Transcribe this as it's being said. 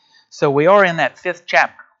So we are in that 5th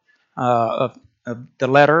chapter of the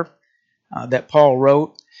letter that Paul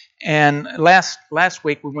wrote. And last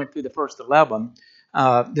week we went through the first 11,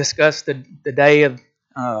 discussed the day of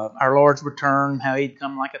our Lord's return, how He'd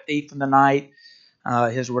come like a thief in the night.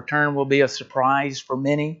 His return will be a surprise for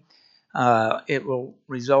many. It will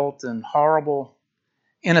result in horrible,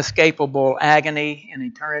 inescapable agony and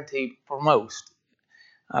eternity for most,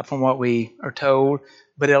 from what we are told.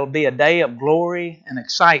 But it'll be a day of glory and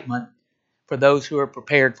excitement for those who are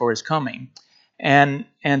prepared for His coming. And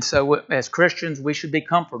so as Christians, we should be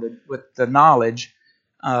comforted with the knowledge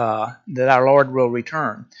that our Lord will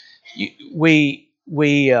return. We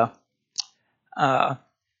may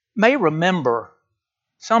remember,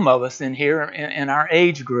 some of us in here, in our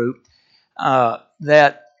age group,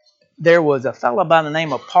 that there was a fellow by the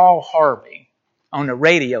name of Paul Harvey on the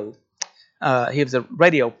radio. He was a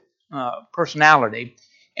radio personality.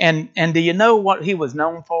 And do you know what he was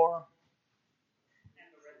known for?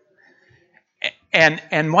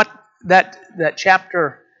 And what that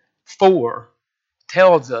chapter 4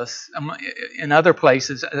 tells us, in other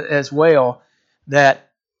places as well, that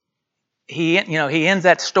he ends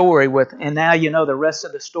that story with, and now you know the rest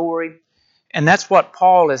of the story. And that's what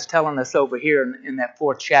Paul is telling us over here in that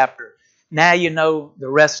 4th chapter. Now you know the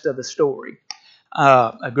rest of the story.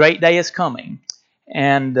 A great day is coming.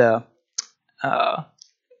 And I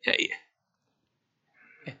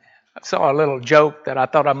saw a little joke that I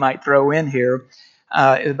thought I might throw in here.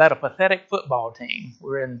 It's about a pathetic football team.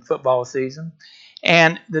 We're in football season.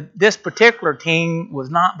 And this particular team was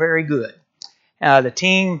not very good. The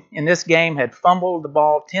team in this game had fumbled the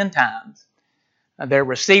ball 10 times. Their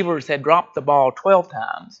receivers had dropped the ball 12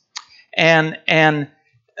 times. And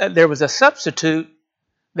there was a substitute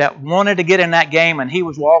that wanted to get in that game, and he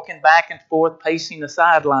was walking back and forth, pacing the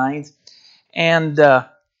sidelines. And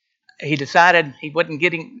he decided he wasn't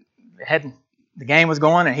getting, the game was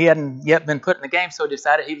going, and he hadn't yet been put in the game, so he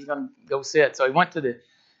decided he was going to go sit. So he went to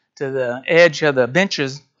the edge of the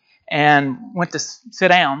benches and went to sit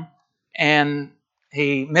down, and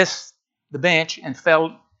he missed the bench and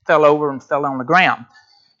fell over and fell on the ground.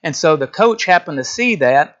 And so the coach happened to see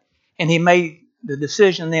that, and he made the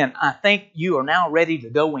decision then, I think you are now ready to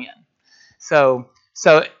go in. So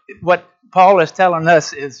what Paul is telling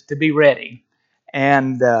us is to be ready.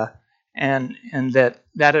 And that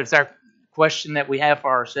is our question that we have for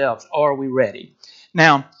ourselves. Are we ready?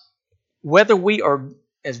 Now, whether we are,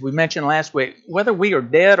 as we mentioned last week, whether we are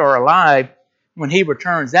dead or alive when He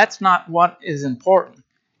returns, that's not what is important.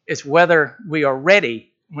 It's whether we are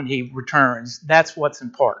ready when He returns. That's what's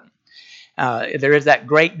important. There is that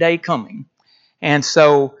great day coming. And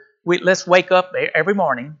so let's wake up every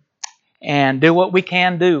morning and do what we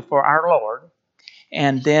can do for our Lord,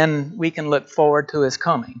 and then we can look forward to His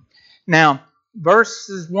coming. Now,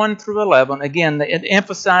 verses 1 through 11, again, it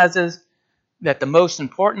emphasizes that the most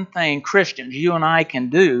important thing Christians, you and I, can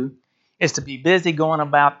do is to be busy going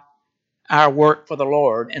about our work for the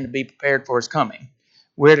Lord and to be prepared for His coming.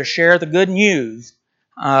 We're to share the good news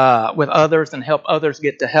with others and help others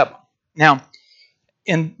get to heaven. Now,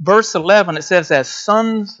 in verse 11, it says, as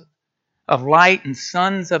sons of light and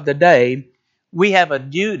sons of the day, we have a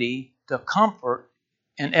duty to comfort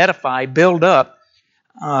and edify, build up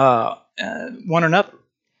one another.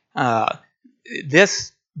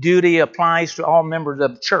 This duty applies to all members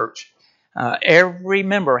of the church. Every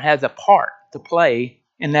member has a part to play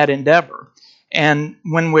in that endeavor. And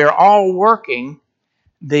when we're all working,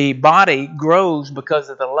 the body grows because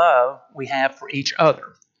of the love we have for each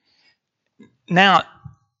other. Now,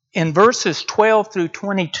 in verses 12 through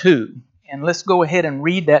 22, and let's go ahead and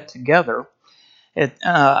read that together,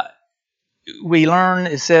 we learn,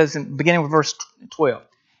 it says, beginning with verse 12,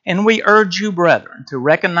 and we urge you, brethren, to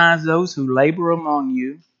recognize those who labor among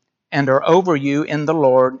you and are over you in the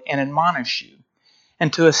Lord and admonish you,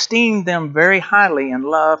 and to esteem them very highly in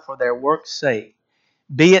love for their work's sake.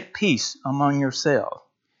 Be at peace among yourselves.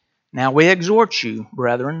 Now we exhort you,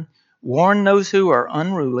 brethren, warn those who are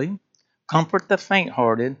unruly, comfort the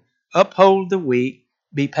faint-hearted, uphold the weak,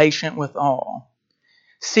 be patient with all.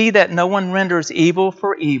 See that no one renders evil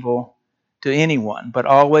for evil to anyone, but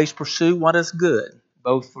always pursue what is good,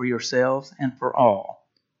 both for yourselves and for all.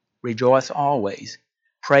 Rejoice always.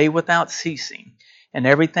 Pray without ceasing. And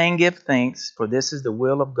everything give thanks, for this is the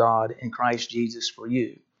will of God in Christ Jesus for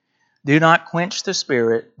you. Do not quench the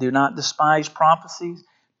spirit. Do not despise prophecies.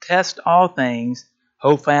 Test all things.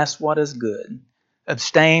 Hold fast what is good.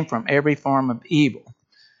 Abstain from every form of evil.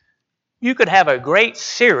 You could have a great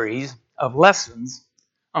series of lessons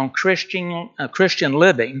on Christian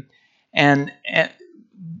living, and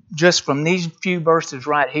just from these few verses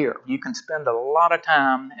right here, you can spend a lot of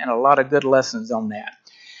time and a lot of good lessons on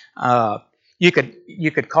that. You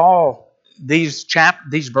could call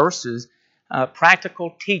these verses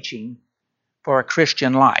practical teaching for a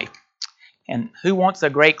Christian life. And who wants a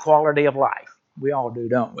great quality of life? We all do,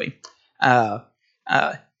 don't we?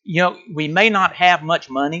 We may not have much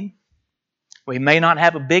money. We may not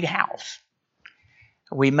have a big house.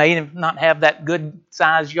 We may not have that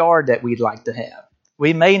good-sized yard that we'd like to have.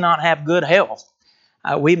 We may not have good health.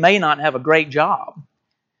 We may not have a great job.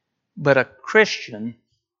 But a Christian,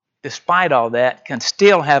 despite all that, can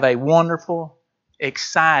still have a wonderful,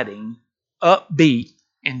 exciting, upbeat,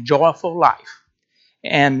 and joyful life.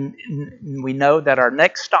 And we know that our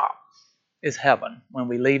next stop is heaven when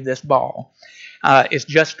we leave this ball. It's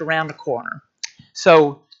just around the corner.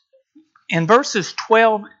 So in verses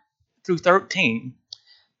 12 through 13,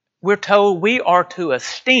 we're told we are to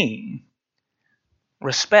esteem,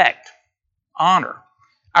 respect, honor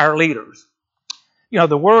our leaders.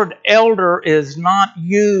 The word elder is not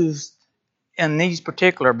used in these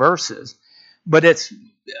particular verses, but it's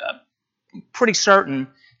pretty certain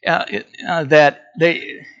that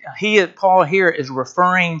Paul here is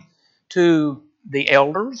referring to the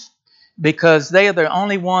elders, because they are the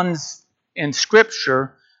only ones in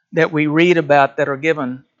Scripture that we read about that are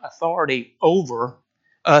given authority over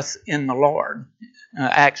us in the Lord.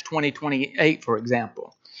 Acts 20:28, for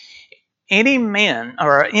example. Any men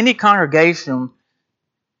or any congregation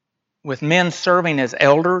with men serving as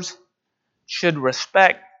elders should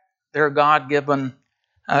respect their God-given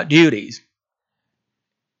duties.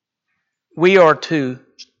 We are to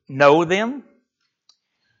know them.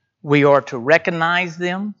 We are to recognize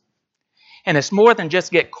them. And it's more than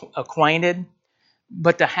just get acquainted,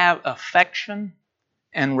 but to have affection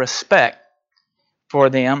and respect for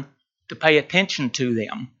them, to pay attention to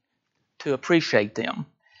them, to appreciate them.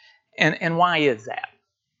 And why is that?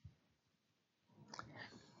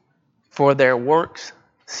 For their work's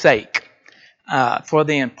sake, for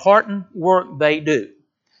the important work they do.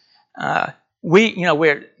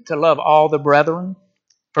 We're to love all the brethren.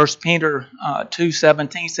 1 Peter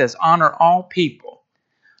 2:17 says, honor all people,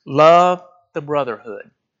 love the brotherhood,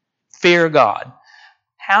 fear God.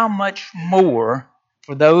 How much more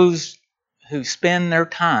for those who spend their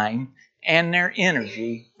time and their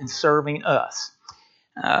energy in serving us?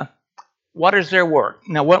 What is their work?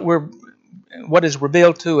 Now, what is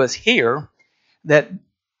revealed to us here, that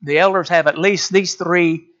the elders have at least these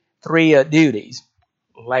three duties: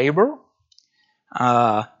 labor,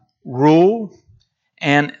 rule,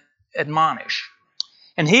 and admonish.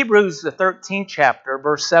 In Hebrews, the 13th chapter,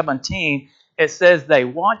 verse 17, it says they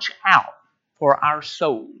watch out for our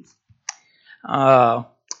souls.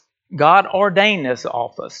 God ordained this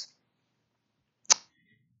office.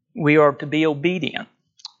 We are to be obedient.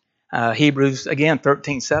 Hebrews, again,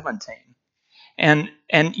 13:17. And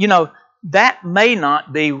that may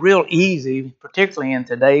not be real easy, particularly in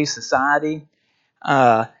today's society.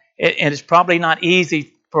 And it's probably not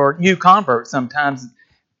easy for new converts sometimes,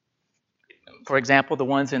 for example, the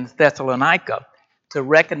ones in Thessalonica, to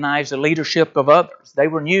recognize the leadership of others. They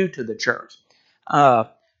were new to the church.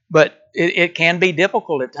 But it can be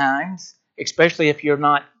difficult at times, especially if you're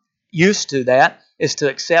not used to that, is to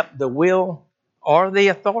accept the will or the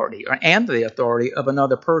authority and the authority of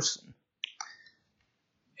another person.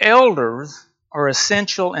 Elders are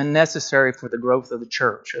essential and necessary for the growth of the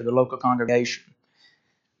church or the local congregation.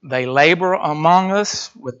 They labor among us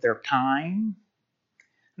with their time,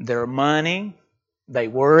 their money. They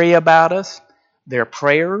worry about us, their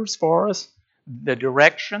prayers for us, the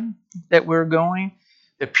direction that we're going,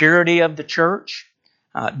 the purity of the church,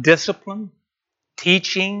 discipline,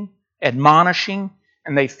 teaching, admonishing,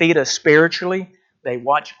 and they feed us spiritually. They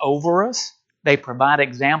watch over us. They provide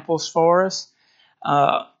examples for us.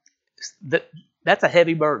 That's a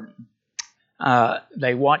heavy burden.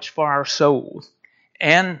 They watch for our souls.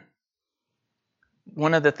 And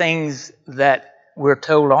one of the things that we're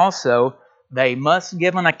told also, they must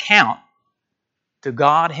give an account to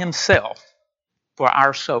God Himself for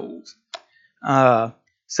our souls.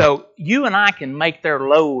 So you and I can make their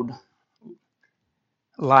load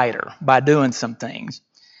lighter by doing some things.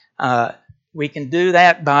 We can do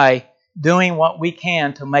that by doing what we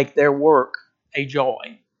can to make their work a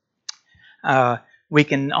joy. We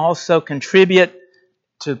can also contribute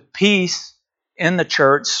to peace in the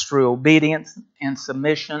church through obedience and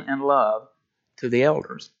submission and love to the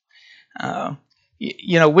elders.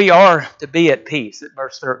 We are to be at peace at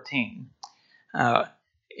verse 13.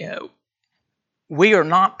 We are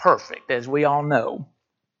not perfect, as we all know.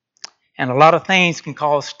 And a lot of things can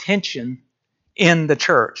cause tension in the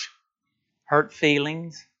church. Hurt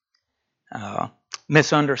feelings,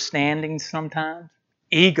 misunderstandings sometimes,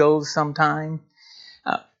 egos sometimes.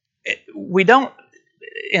 We don't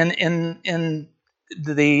in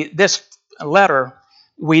this letter,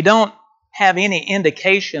 we don't have any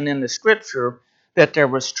indication in the Scripture that there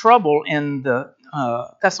was trouble in the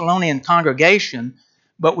Thessalonian congregation,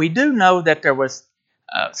 but we do know that there was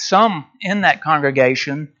some in that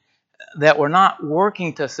congregation that were not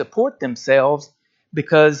working to support themselves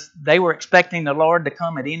because they were expecting the Lord to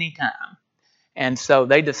come at any time. And so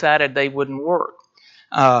they decided they wouldn't work.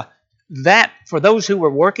 That, for those who were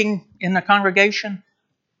working in the congregation,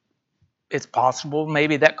 it's possible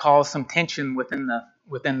maybe that caused some tension within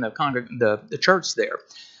the church there.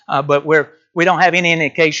 But we don't have any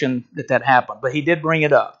indication that happened. But he did bring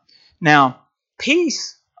it up. Now,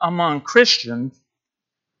 peace among Christians,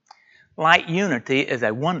 like unity, is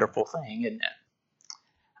a wonderful thing, isn't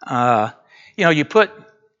it? You put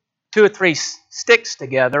 2 or 3 sticks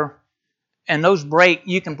together, and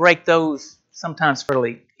you can break those sometimes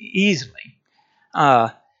fairly easily.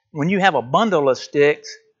 When you have a bundle of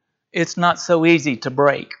sticks, it's not so easy to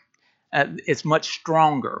break. It's much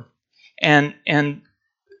stronger. And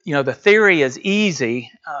the theory is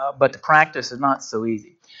easy, but the practice is not so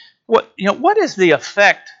easy. What is the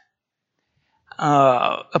effect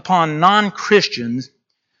upon non-Christians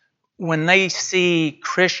when they see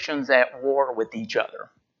Christians at war with each other?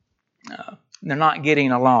 They're not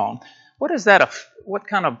getting along. What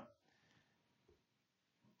kind of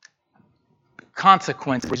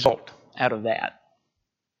consequence result out of that?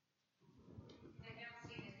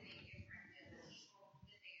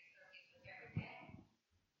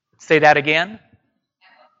 Say that again.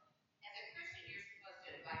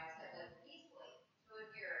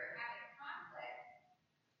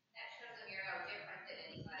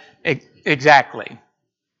 Exactly.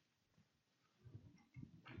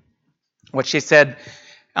 What she said,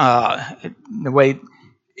 the way,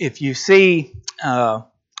 if you see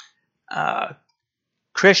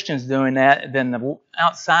Christians doing that, then the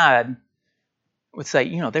outside would say,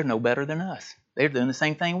 they're no better than us. They're doing the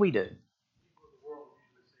same thing we do.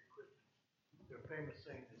 Their famous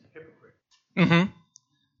saying is hypocrite. Mm-hmm.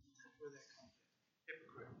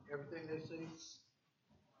 Hypocrite. Everything they see.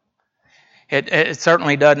 It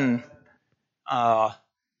certainly doesn't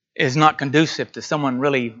is not conducive to someone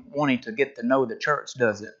really wanting to get to know the church,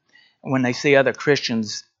 does it? When they see other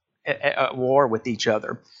Christians at war with each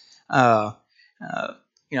other. You've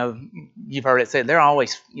heard it said they're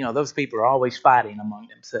always, those people are always fighting among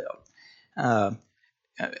themselves.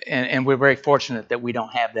 And we're very fortunate that we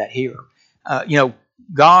don't have that here.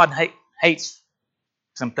 God hates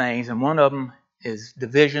some things, and one of them is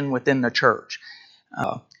division within the church.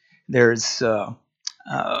 There's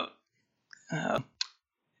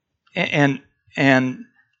and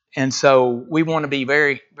so we want to be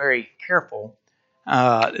very, very careful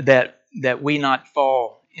that we not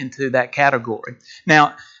fall into that category.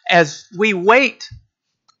 Now, as we wait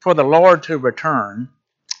for the Lord to return,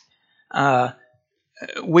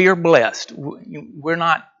 we are blessed. We're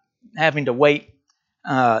not having to wait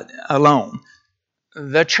alone.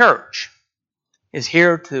 The church is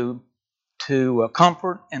here to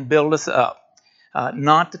comfort and build us up,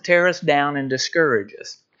 not to tear us down and discourage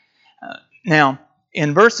us. Now,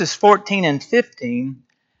 in verses 14 and 15,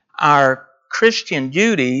 our Christian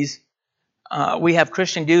duties, we have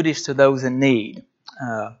Christian duties to those in need.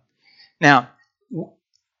 Now,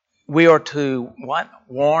 we are to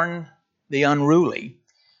warn the unruly.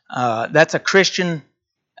 That's a Christian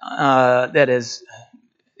that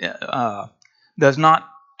does not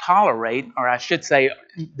tolerate, or I should say,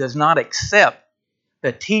 does not accept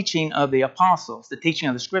the teaching of the apostles, the teaching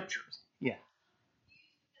of the Scriptures. Yeah.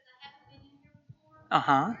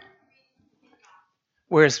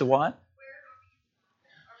 Where's the what?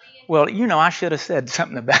 Well, I should have said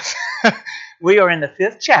something about it. We are in the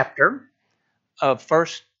 5th chapter of 1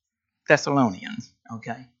 Thessalonians.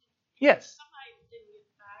 Okay. Yes. Somebody didn't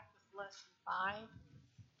get back with lesson 5.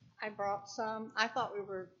 I brought some. I thought we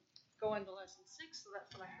were going to lesson 6, so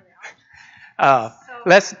that's what I put out. So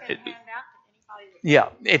let's. Hand out to anybody Yeah.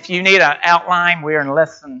 If you need an outline, we're in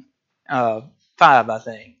lesson 5, I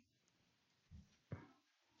think.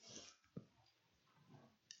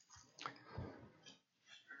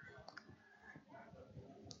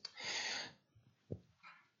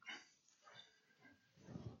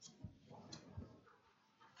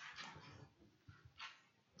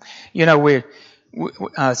 We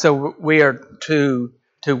are to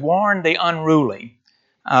warn the unruly.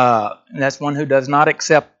 And that's one who does not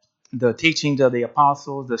accept the teachings of the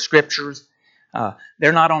apostles, the Scriptures.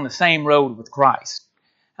 They're not on the same road with Christ.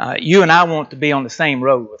 You and I want to be on the same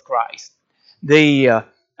road with Christ.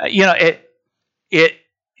 You know, it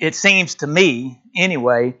it seems to me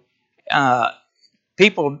anyway.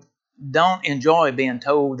 People don't enjoy being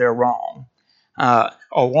told they're wrong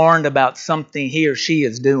or warned about something he or she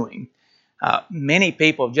is doing. Many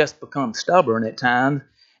people just become stubborn at times,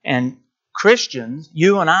 and Christians,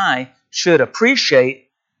 you and I, should appreciate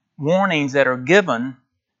warnings that are given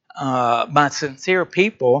by sincere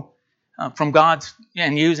people from God's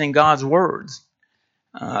and using God's words.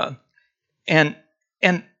 Uh, and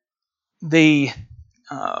and the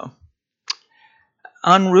uh,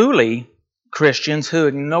 unruly Christians who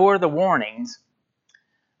ignore the warnings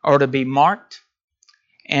are to be marked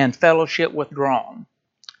and fellowship withdrawn.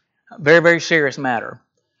 Very, very serious matter.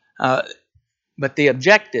 But the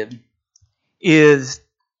objective is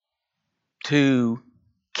to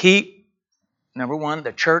keep, number one,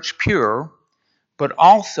 the church pure, but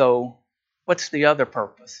also, what's the other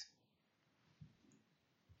purpose?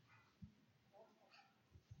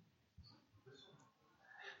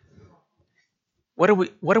 What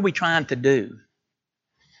are we trying to do?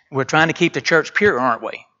 We're trying to keep the church pure, aren't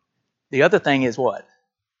we? The other thing is what?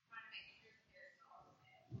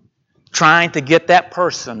 Trying to get that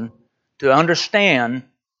person to understand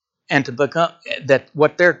and to become that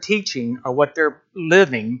what they're teaching or what they're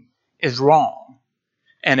living is wrong,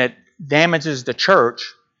 and it damages the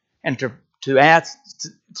church, and to ask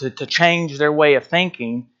to change their way of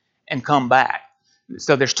thinking and come back.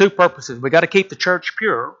 So there's two purposes. We got to keep the church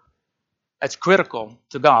pure. That's critical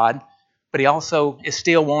to God, but He also is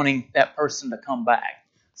still wanting that person to come back.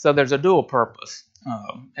 So there's a dual purpose,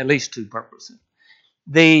 at least two purposes.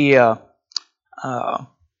 The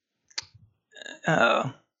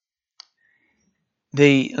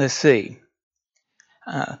let's see.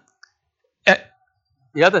 Uh,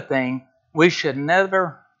 the other thing, we should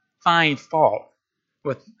never find fault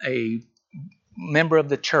with a member of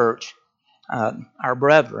the church, our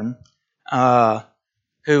brethren,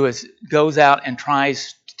 who goes out and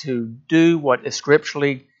tries to do what is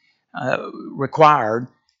scripturally required,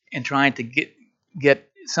 and trying to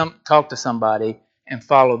talk to somebody and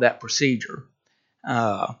follow that procedure.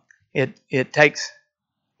 It takes.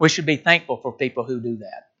 We should be thankful for people who do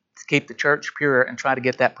that, to keep the church pure and try to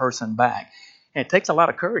get that person back. And it takes a lot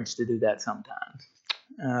of courage to do that sometimes.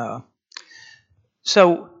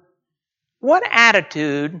 So, what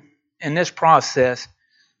attitude in this process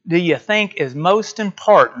do you think is most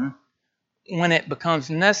important when it becomes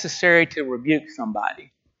necessary to rebuke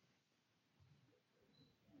somebody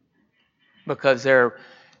because they're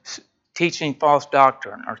teaching false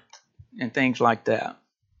doctrine and things like that?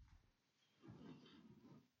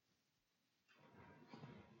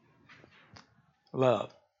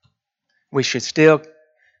 Love. We should still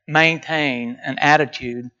maintain an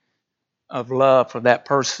attitude of love for that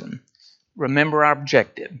person. Remember our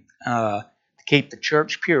objective, to keep the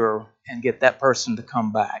church pure and get that person to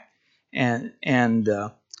come back. And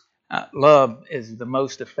love is the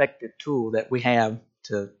most effective tool that we have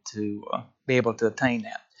to be able to attain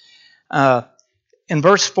that. In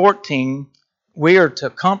verse 14, we are to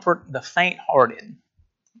comfort the faint-hearted.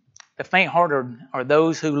 The faint-hearted are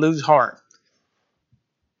those who lose heart,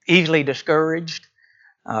 easily discouraged,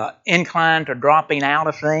 inclined to dropping out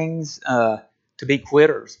of things, to be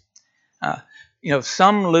quitters.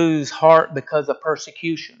 Some lose heart because of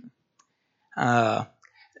persecution.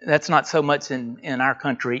 That's not so much in our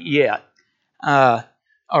country yet.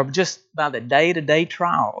 Or just by the day-to-day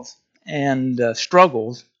trials and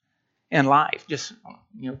struggles in life, just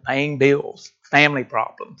paying bills, family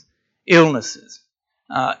problems, illnesses,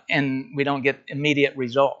 and we don't get immediate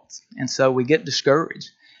results, and so we get discouraged.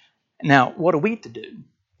 Now, what are we to do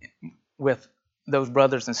with those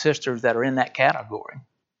brothers and sisters that are in that category?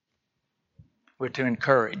 We're to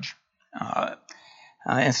encourage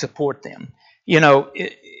and support them.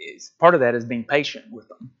 Part of that is being patient with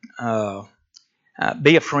them.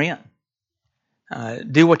 Be a friend.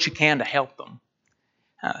 Do what you can to help them.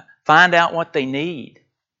 Find out what they need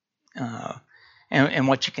and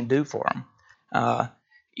what you can do for them.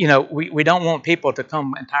 We don't want people to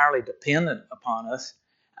come entirely dependent upon us,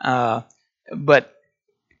 but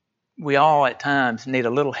we all at times need a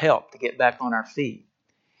little help to get back on our feet.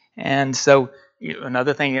 And so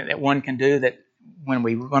another thing that one can do that when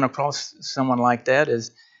we run across someone like that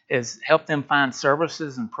is help them find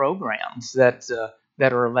services and programs that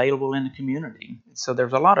are available in the community. So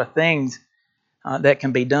there's a lot of things that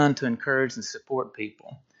can be done to encourage and support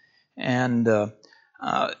people. And,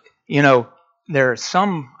 there are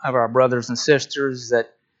some of our brothers and sisters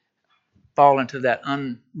that fall into that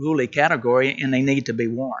unruly category and they need to be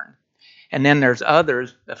warned. And then there's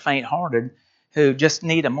others, the faint-hearted, who just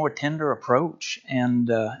need a more tender approach and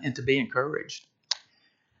to be encouraged.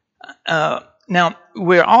 Now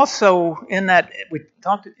we're also in that we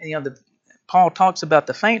talked. Paul talks about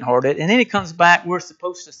the faint-hearted, and then he comes back. We're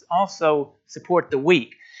supposed to also support the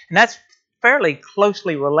weak, and that's fairly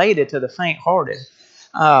closely related to the faint-hearted.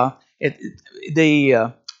 Uh, it,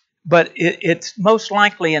 it's most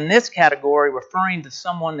likely in this category referring to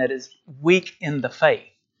someone that is weak in the faith,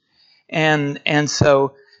 and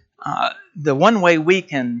so the one way we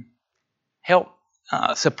can help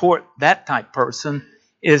support that type person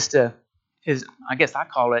is I guess I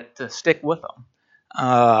call it to stick with them.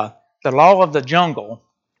 The law of the jungle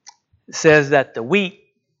says that the weak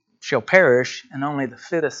shall perish and only the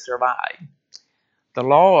fittest survive. The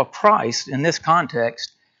law of Christ in this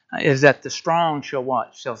context is that the strong shall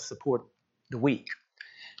what? Shall support the weak.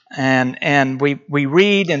 And we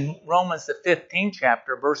read in Romans the 15th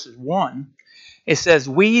chapter, verses 1, it says,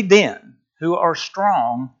 "We then, who are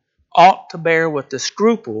strong, ought to bear with the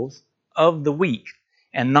scruples of the weak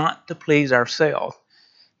and not to please ourselves."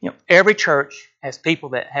 Every church has people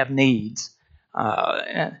that have needs.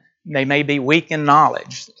 They may be weak in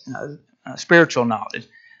knowledge, spiritual knowledge.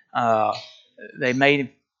 They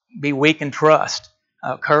may be weak in trust,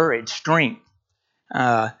 courage, strength.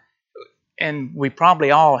 And we probably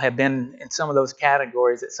all have been in some of those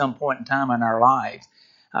categories at some point in time in our lives.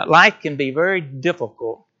 Life can be very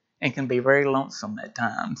difficult and can be very lonesome at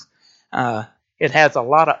times. It has a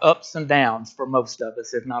lot of ups and downs for most of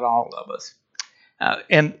us, if not all of us.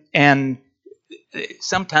 And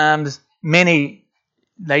sometimes they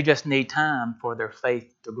just need time for their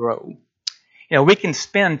faith to grow. We can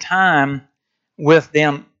spend time with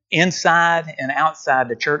them inside and outside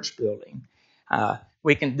the church building.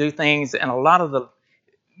 We can do things, and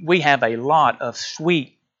we have a lot of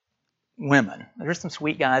sweet women. There's some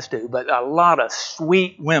sweet guys too, but a lot of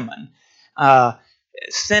sweet women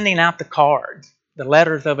sending out the cards, the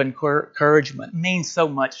letters of encouragement means so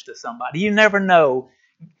much to somebody. You never know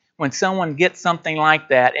when someone gets something like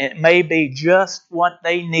that, it may be just what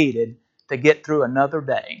they needed to get through another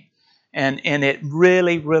day. And it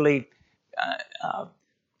really, really kind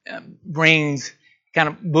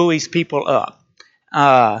of buoys people up.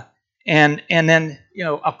 And then,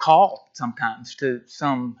 a call sometimes to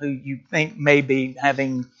some who you think may be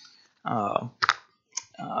having a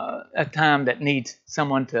time that needs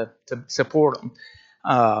someone to support them.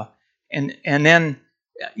 And then,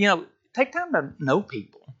 take time to know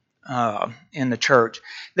people in the church.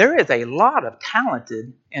 There is a lot of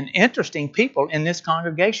talented and interesting people in this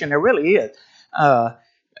congregation. There really is. The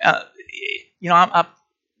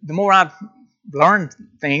more I've learned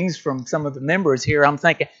things from some of the members here, I'm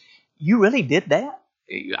thinking, you really did that?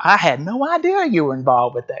 I had no idea you were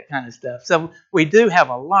involved with that kind of stuff. So we do have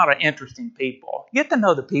a lot of interesting people. Get to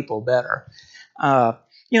know the people better.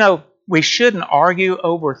 We shouldn't argue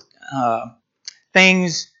over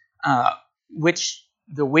things which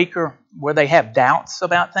the weaker, where they have doubts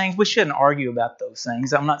about things. We shouldn't argue about those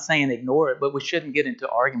things. I'm not saying ignore it, but we shouldn't get into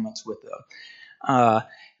arguments with them.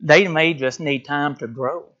 They may just need time to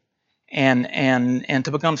grow and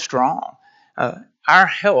to become strong. Our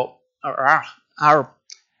help, or our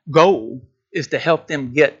goal, is to help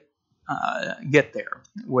them get there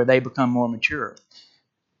where they become more mature.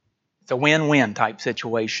 It's a win-win type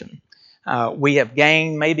situation. We have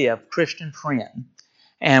gained maybe a Christian friend,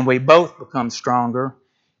 and we both become stronger,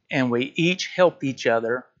 and we each help each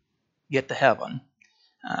other get to heaven.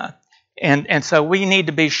 And so we need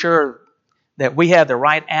to be sure that we have the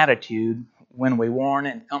right attitude when we warn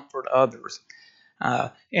and comfort others.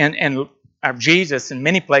 And our Jesus, in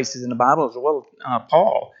many places in the Bible, as well as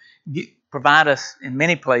Paul, provide us in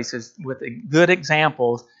many places with good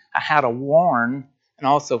examples of how to warn and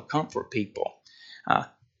also comfort people.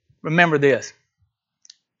 Remember this: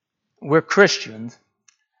 we're Christians,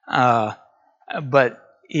 but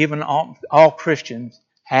even all Christians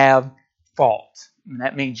have faults, and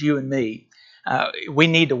that means you and me. We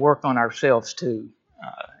need to work on ourselves too.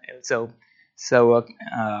 So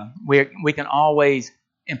we can always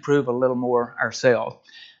improve a little more ourselves.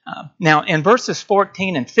 Now, in verses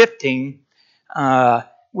 14 and 15,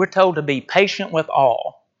 we're told to be patient with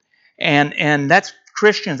all, and that's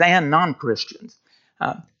Christians and non-Christians.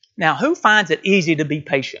 Now, who finds it easy to be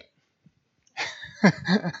patient?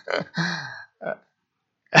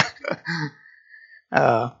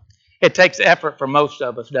 It takes effort for most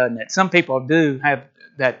of us, doesn't it? Some people do have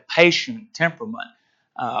that patient temperament,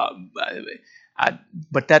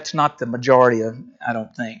 but that's not the majority of, I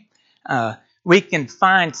don't think.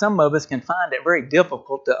 Some of us can find it very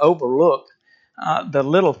difficult to overlook the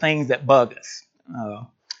little things that bug us.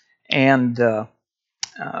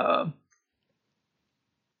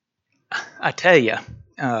 I tell you,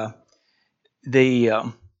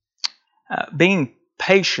 being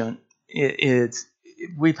patient is,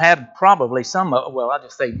 we've had probably some of, well, I'll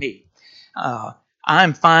just say me.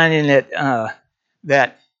 I'm finding it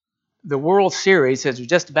that the World Series has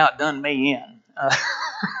just about done me in.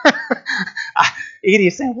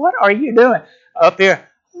 Edie's saying, "What are you doing up here?"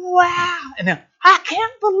 Wow! And then, I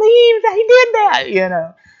can't believe they did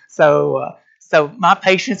that. So my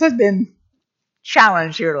patience has been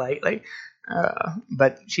challenged here lately.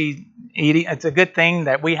 But Edie, it's a good thing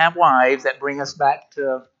that we have wives that bring us back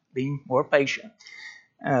to being more patient.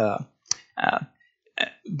 Uh, uh,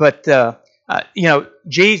 but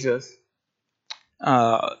Jesus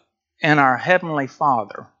and our Heavenly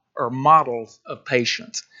Father are models of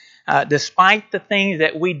patience. Despite the things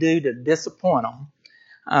that we do to disappoint them,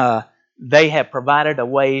 they have provided a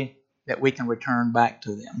way that we can return back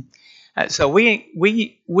to them. So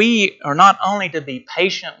we are not only to be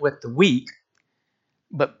patient with the weak,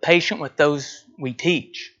 but patient with those we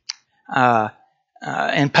teach,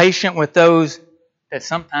 and patient with those that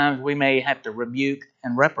sometimes we may have to rebuke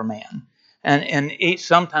and reprimand, and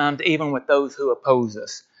sometimes even with those who oppose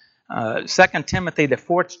us. 2 Timothy, the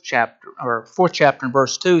fourth chapter and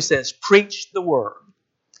verse 2 says, "Preach the word.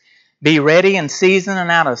 Be ready in season and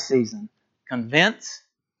out of season. Convince,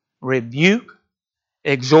 rebuke,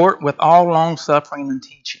 exhort with all long suffering and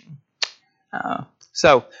teaching."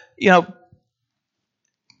 So,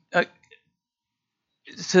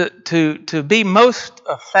 to be most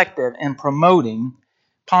effective in promoting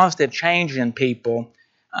positive change in people,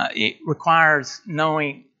 it requires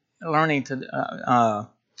knowing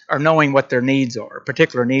what their needs are,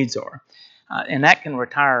 particular needs are, and that can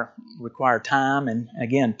require time and,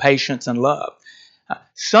 again, patience and love.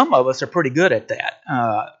 Some of us are pretty good at that,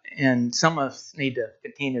 and some of us need to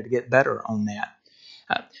continue to get better on that.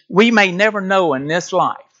 We may never know in this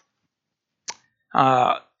life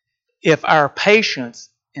if our patience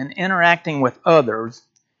in interacting with others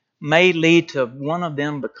may lead to one of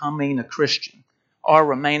them becoming a Christian or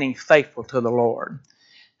remaining faithful to the Lord.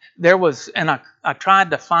 There was, and I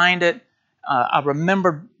tried to find it. I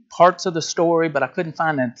remembered parts of the story, but I couldn't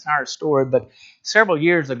find the entire story. But several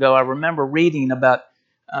years ago, I remember reading about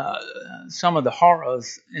some of the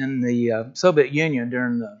horrors in the Soviet Union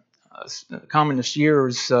during the communist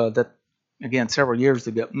years. That, again, several years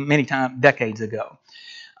ago, decades ago.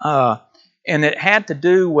 And it had to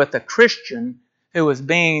do with a Christian who was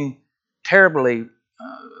being terribly,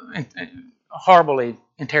 horribly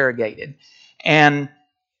interrogated. And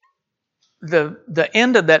the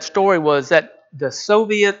end of that story was that the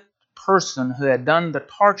Soviet person who had done the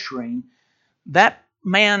torturing, that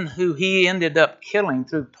man who he ended up killing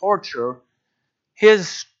through torture,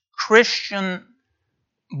 his Christian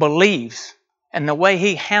beliefs and the way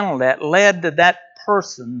he handled that led to that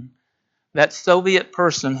person, that Soviet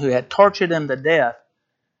person who had tortured him to death,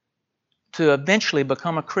 to eventually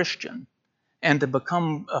become a Christian and to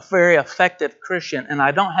become a very effective Christian. And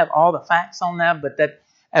I don't have all the facts on that, but that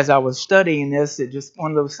as I was studying this, it's just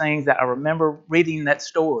one of those things that I remember reading that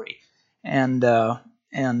story and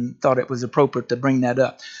thought it was appropriate to bring that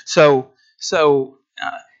up. So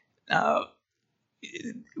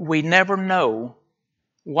we never know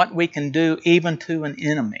what we can do even to an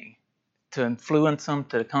enemy to influence them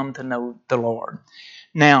to come to know the Lord.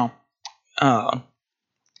 Now,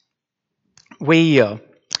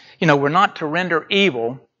 we're not to render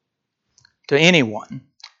evil to anyone,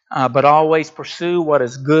 but always pursue what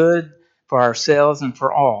is good for ourselves and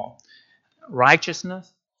for all. Righteousness,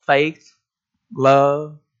 faith,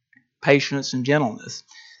 love, patience, and gentleness.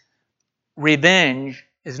 Revenge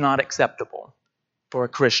is not acceptable for a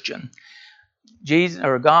Christian.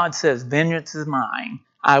 God says, "Vengeance is mine,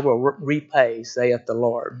 I will repay, saith the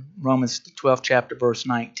Lord." Romans 12th chapter, verse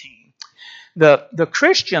 19. The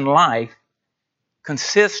Christian life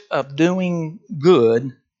consists of doing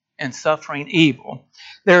good and suffering evil.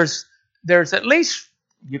 There's at least,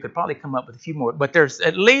 you could probably come up with a few more, but there's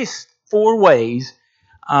at least 4 ways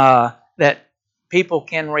that people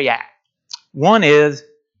can react. One is,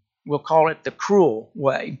 we'll call it the cruel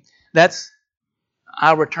way. That's,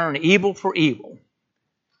 I return evil for evil.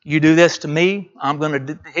 You do this to me, I'm going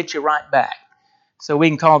to hit you right back. So we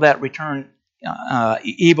can call that return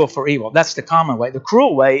evil for evil. That's the common way. The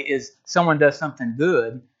cruel way is someone does something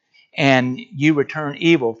good and you return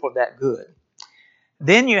evil for that good.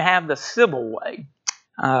 Then you have the civil way.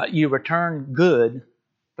 You return good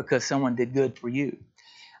because someone did good for you.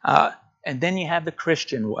 And then you have the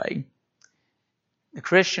Christian way. The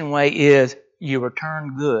Christian way is you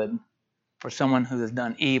return good for someone who has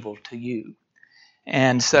done evil to you.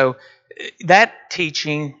 And so that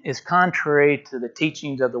teaching is contrary to the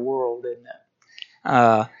teachings of the world, isn't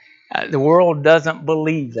it? The world doesn't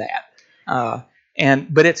believe that.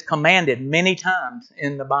 But it's commanded many times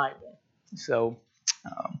in the Bible. So,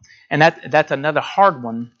 and that's another hard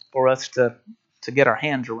one for us to get our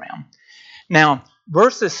hands around. Now,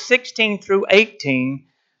 verses 16 through 18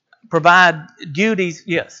 provide duties.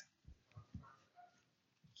 Yes.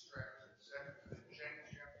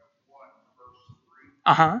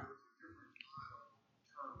 Uh-huh.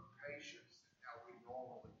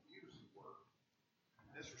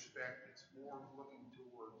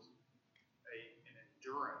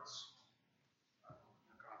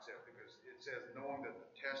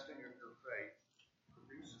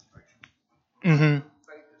 Mm-hmm.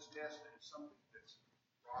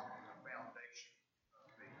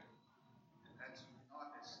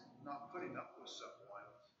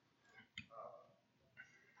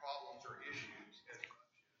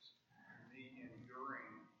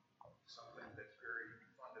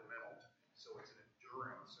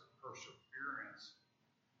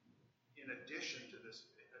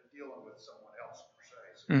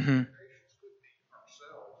 Mm-hmm.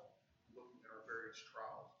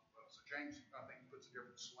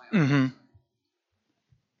 Mm-hmm.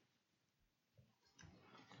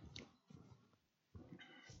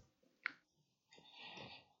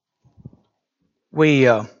 We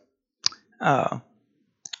uh,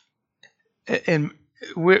 and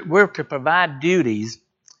we're to provide duties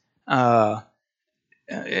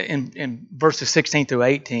in verses 16 through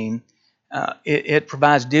 18. It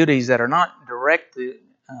provides duties that are not directed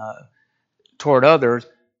toward others,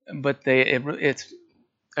 but it's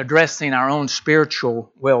addressing our own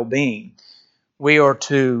spiritual well-being. We are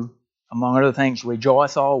to, among other things,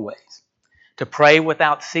 rejoice always, to pray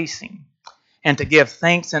without ceasing, and to give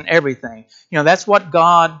thanks in everything. That's what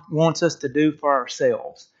God wants us to do for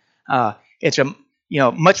ourselves. It's a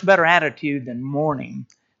much better attitude than mourning,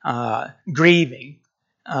 grieving,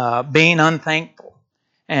 being unthankful,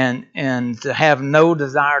 and to have no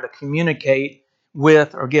desire to communicate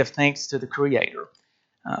with or give thanks to the Creator.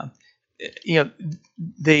 Uh,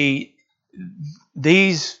 the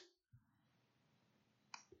these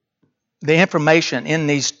the information in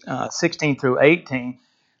these 16 through 18,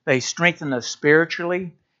 they strengthen us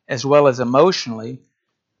spiritually as well as emotionally.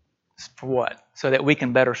 For what? So that we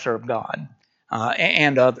can better serve God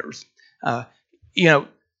and others. Uh,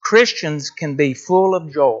 Christians can be full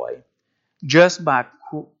of joy just by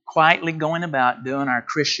quietly going about doing our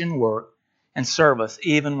Christian work and service,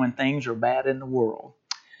 even when things are bad in the world.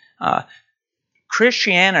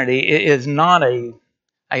 Christianity is not a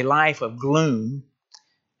life of gloom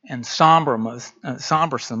and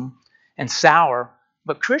sombersome and sour,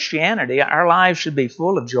 but Christianity, our lives should be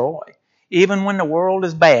full of joy, even when the world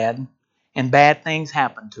is bad and bad things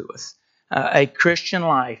happen to us. A Christian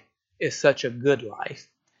life is such a good life.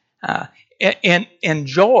 In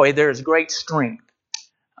joy, there is great strength.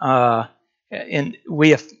 And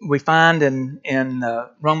we find in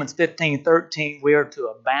Romans 15:13, we are to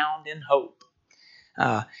abound in hope.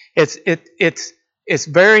 It's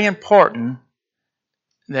very important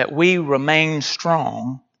that we remain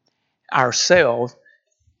strong ourselves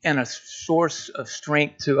and a source of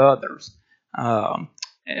strength to others. Um,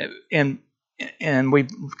 and we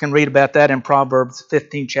can read about that in Proverbs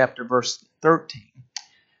 15, chapter verse 13,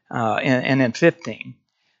 and in 15.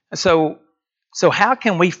 So how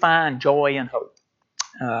can we find joy and hope?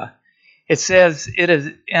 It says it is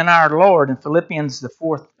in our Lord in Philippians the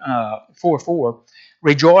 4:4.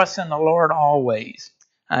 Rejoice in the Lord always.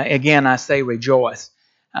 Again, I say rejoice.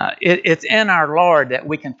 It's in our Lord that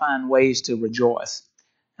we can find ways to rejoice.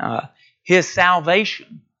 His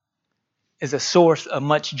salvation is a source of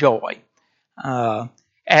much joy,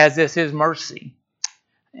 as is His mercy,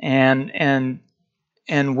 and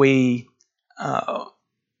we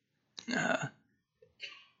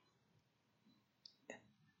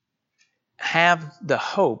have the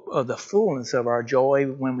hope of the fullness of our joy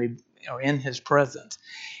when we are in His presence,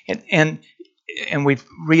 and we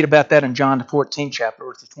read about that in John the 14th chapter,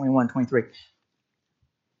 verses 21 and 23.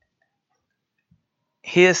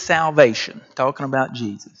 His salvation, talking about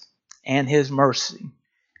Jesus, and His mercy,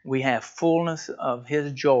 we have fullness of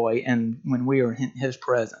His joy, and when we are in His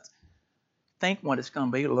presence. Think what it's going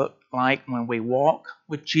to be look like when we walk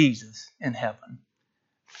with Jesus in heaven.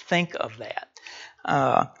 Think of that.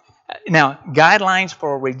 Now, guidelines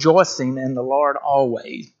for rejoicing in the Lord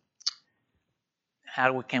always.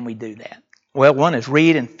 How can we do that? Well, one is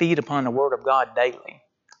read and feed upon the Word of God daily.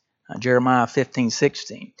 Jeremiah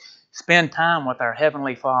 15:16. Spend time with our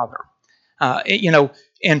Heavenly Father.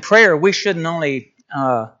 In prayer, we shouldn't only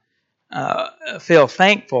feel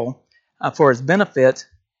thankful for His benefits,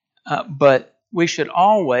 but we should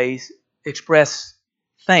always express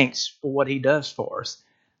thanks for what He does for us.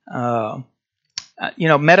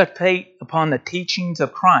 Meditate upon the teachings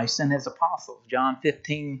of Christ and His apostles, John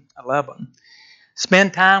 15:11.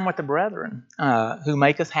 Spend time with the brethren who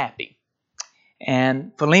make us happy.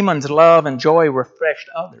 And Philemon's love and joy refreshed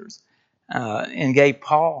others and gave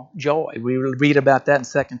Paul joy. We read about that in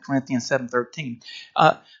 2 Corinthians 7:13.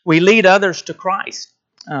 We lead others to Christ,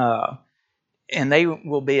 and they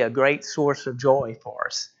will be a great source of joy for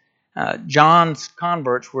us. John's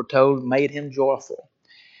converts, we're told, made him joyful.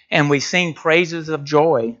 And we sing praises of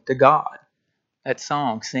joy to God. That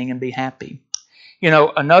song, Sing and Be Happy.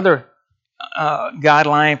 Another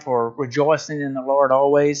guideline for rejoicing in the Lord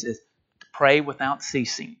always is to pray without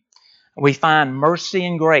ceasing. We find mercy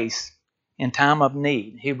and grace in time of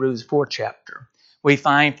need, Hebrews 4 chapter. We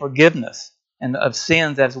find forgiveness of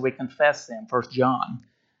sins as we confess them, 1 John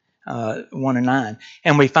 1:9.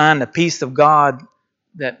 And we find the peace of God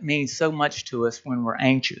that means so much to us when we're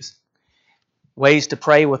anxious. Ways to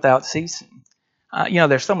pray without ceasing.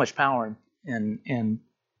 There's so much power in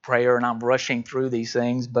prayer, and I'm rushing through these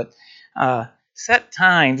things, but set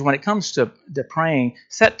times when it comes to praying.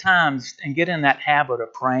 Set times and get in that habit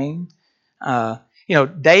of praying.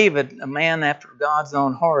 David, a man after God's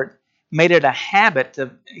own heart, made it a habit.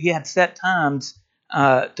 He had set times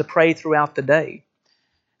to pray throughout the day.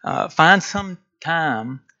 Find some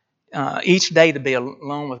time each day to be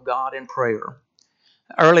alone with God in prayer.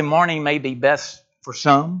 Early morning may be best for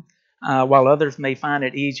some, while others may find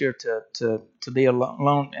it easier to be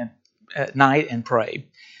alone at night and pray.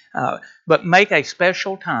 But make a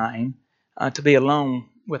special time to be alone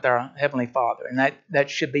with our Heavenly Father, and that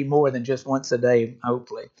should be more than just once a day,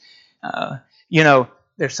 hopefully.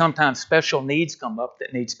 There's sometimes special needs come up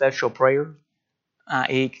that need special prayer,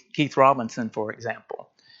 i.e. Keith Robinson, for example.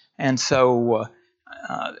 And so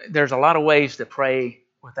there's a lot of ways to pray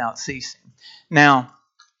without ceasing. Now,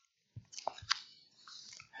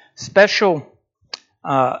 special,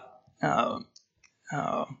 we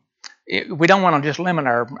don't want to just limit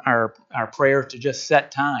our prayers to just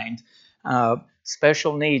set times.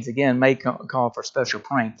 Special needs, again, may call for special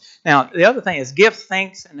praying. Now, the other thing is give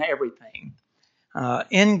thanks in everything.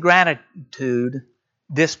 Ingratitude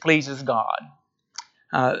displeases God.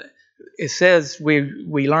 It says,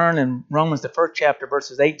 we learn in Romans, the 1st chapter,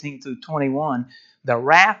 verses 18 through 21, the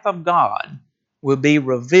wrath of God will be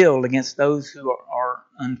revealed against those who are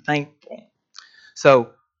unthankful. So,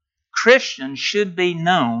 Christians should be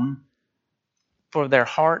known for their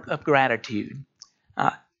heart of gratitude.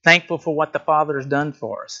 Thankful for what the Father has done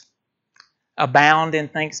for us. Abound in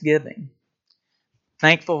thanksgiving.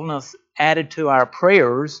 Thankfulness added to our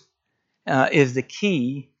prayers is the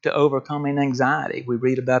key to overcoming anxiety. We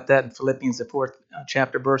read about that in Philippians, the 4th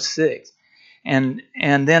chapter, verse 6. And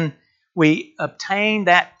then we obtain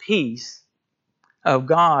that peace of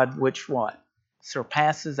God, which what?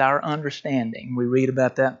 Surpasses our understanding. We read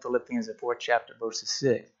about that in Philippians, the 4th chapter, verses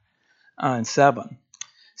 6 and 7.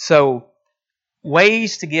 So,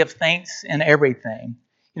 ways to give thanks in everything.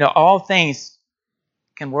 All things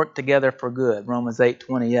can work together for good, Romans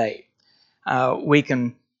 8:28. We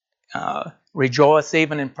can rejoice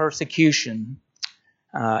even in persecution,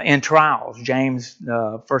 in trials, James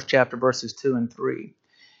 1st chapter, verses 2 and 3.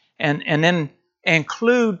 And then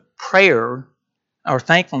include prayer or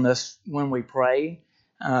thankfulness when we pray.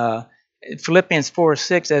 Philippians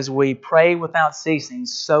 4:6, as we pray without ceasing,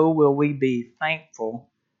 so will we be thankful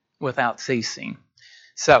without ceasing.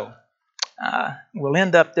 So, we'll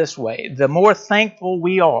end up this way. The more thankful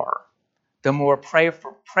we are, the more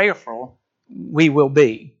prayerful we will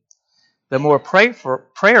be. The more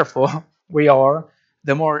prayerful we are,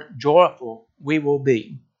 the more joyful we will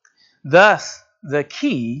be. Thus, the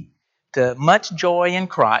key to much joy in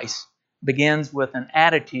Christ begins with an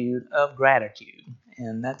attitude of gratitude.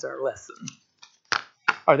 And that's our lesson.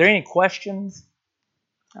 Are there any questions?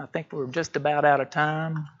 I think we're just about out of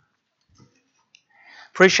time.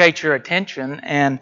 Appreciate your attention, and